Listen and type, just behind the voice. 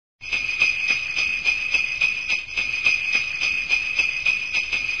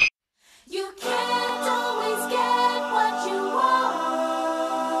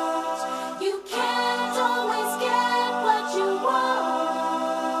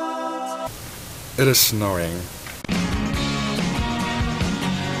It is snowing.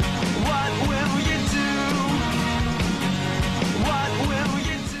 What will you do? What will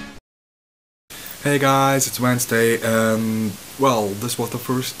you do? Hey guys, it's Wednesday, and well, this was the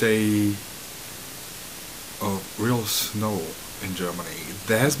first day of real snow in Germany.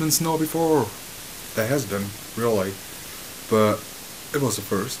 There has been snow before. There has been, really. But it was the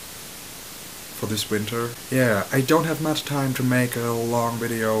first for this winter. Yeah, I don't have much time to make a long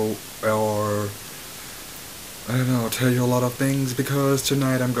video or, I don't know, tell you a lot of things, because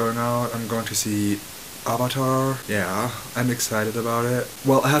tonight I'm going out, I'm going to see Avatar. Yeah, I'm excited about it.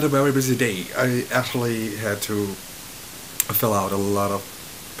 Well, I had a very busy day. I actually had to fill out a lot of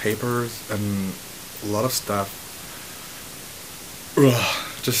papers and a lot of stuff.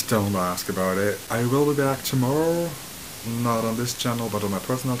 Ugh, just don't ask about it. I will be back tomorrow, not on this channel but on my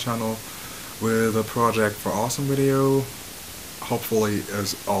personal channel, with a project for awesome video. Hopefully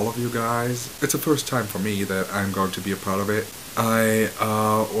as all of you guys. It's the first time for me that I'm going to be a part of it. I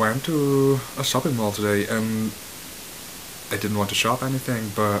went to a shopping mall today and I didn't want to shop anything,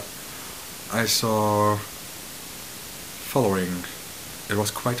 but I saw following. It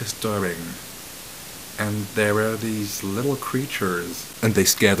was quite disturbing. And there were these little creatures and they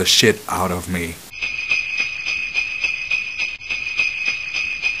scared the shit out of me.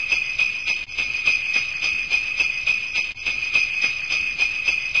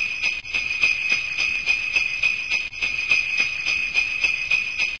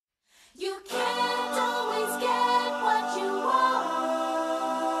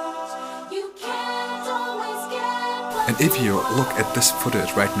 And if you look at this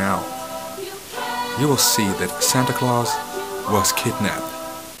footage right now, you will see that Santa Claus was kidnapped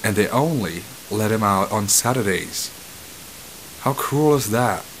and they only let him out on Saturdays. How cruel is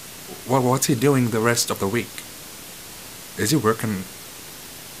that? What's he doing the rest of the week? Is he working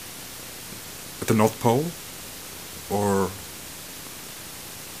at the North Pole? Or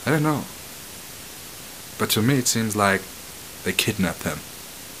I don't know. But to me it seems like they kidnapped him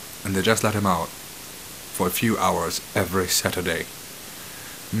and they just let him out for a few hours every Saturday.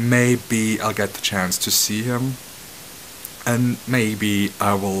 Maybe I'll get the chance to see him, and maybe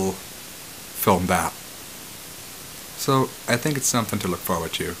I will film that. So I think it's something to look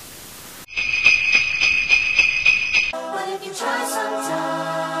forward to.